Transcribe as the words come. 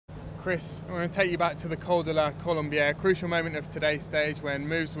Chris, I want to take you back to the Col de la Colombière, a crucial moment of today's stage when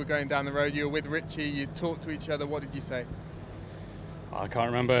moves were going down the road. You were with Richie, you talked to each other. What did you say? I can't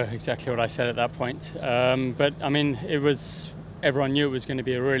remember exactly what I said at that point, but I mean, everyone knew it was going to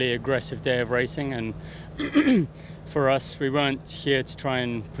be a really aggressive day of racing, and for us, we weren't here to try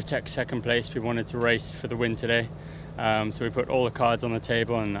and protect second place. We wanted to race for the win today, so we put all the cards on the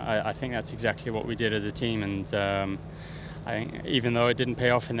table, and I think that's exactly what we did as a team. And I think even though it didn't pay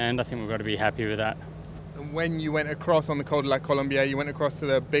off in the end, I think we've got to be happy with that. And when you went across on the Col de la Colombière, you went across to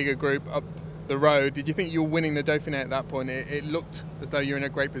the bigger group up the road. Did you think you were winning the Dauphiné at that point? It looked as though you were in a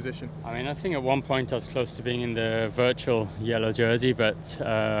great position. I mean, I think at one point I was close to being in the virtual yellow jersey, but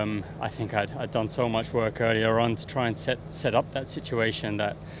I think I'd done so much work earlier on to try and set up that situation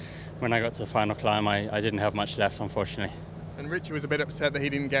that when I got to the final climb, I didn't have much left, unfortunately. And Richie was a bit upset that he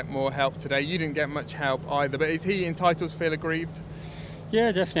didn't get more help today. You didn't get much help either, but is he entitled to feel aggrieved?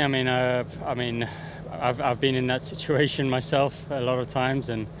 Yeah, definitely. I mean, I've been in that situation myself a lot of times,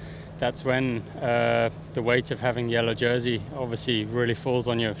 and that's when the weight of having the yellow jersey obviously really falls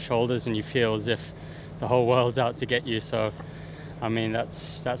on your shoulders, and you feel as if the whole world's out to get you. So, I mean,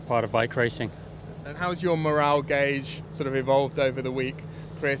 that's part of bike racing. And how's your morale gauge sort of evolved over the week,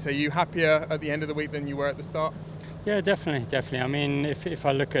 Chris? Are you happier at the end of the week than you were at the start? Yeah, definitely. I mean, if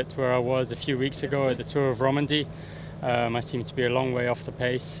I look at where I was a few weeks ago at the Tour of Romandie, I seem to be a long way off the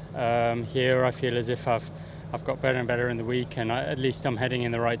pace. Here, I feel as if I've got better and better in the week, and at least I'm heading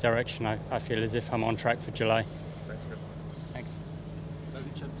in the right direction. I feel as if I'm on track for July. Thanks. Have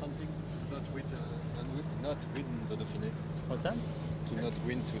you changed something? Not win the Dauphiné. What's that? To not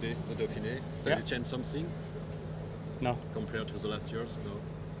win today the Dauphiné. Have you changed something? No. Compared to the last years?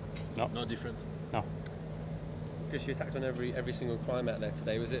 No. No difference? No. Because you attacked on every single climb out there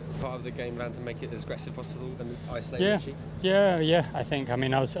today. Was it part of the game plan to make it as aggressive as possible and isolate Richie? Yeah. I think. I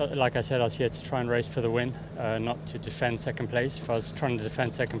mean, I was like I said, I was here to try and race for the win, not to defend second place. If I was trying to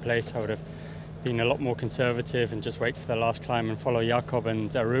defend second place, I would have been a lot more conservative and just wait for the last climb and follow Jakob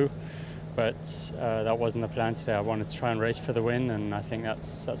and Aru. But that wasn't the plan today. I wanted to try and race for the win, and I think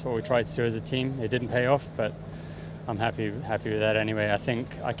that's what we tried to do as a team. It didn't pay off, but I'm happy with that anyway. I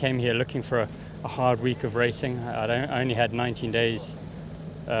think I came here looking for a hard week of racing. I only had 19 days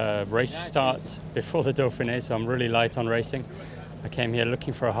race start before the Dauphiné, so I'm really light on racing. I came here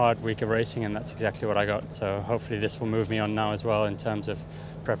looking for a hard week of racing, and that's exactly what I got. So hopefully this will move me on now as well in terms of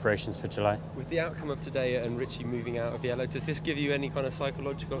preparations for July. With the outcome of today and Richie moving out of yellow, does this give you any kind of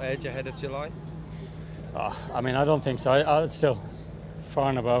psychological edge ahead of July? I mean, I don't think so. I still, far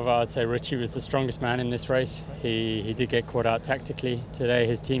and above, I'd say Richie was the strongest man in this race. He did get caught out tactically today.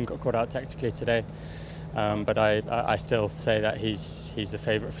 His team got caught out tactically today. But I still say that he's the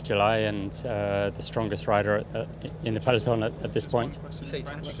favourite for July and the strongest rider in the peloton at this point. You say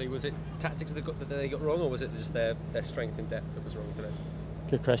tactically, was it tactics that they got wrong, or was it just their strength and depth that was wrong today?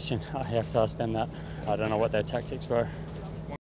 Good question. I have to ask them that. I don't know what their tactics were.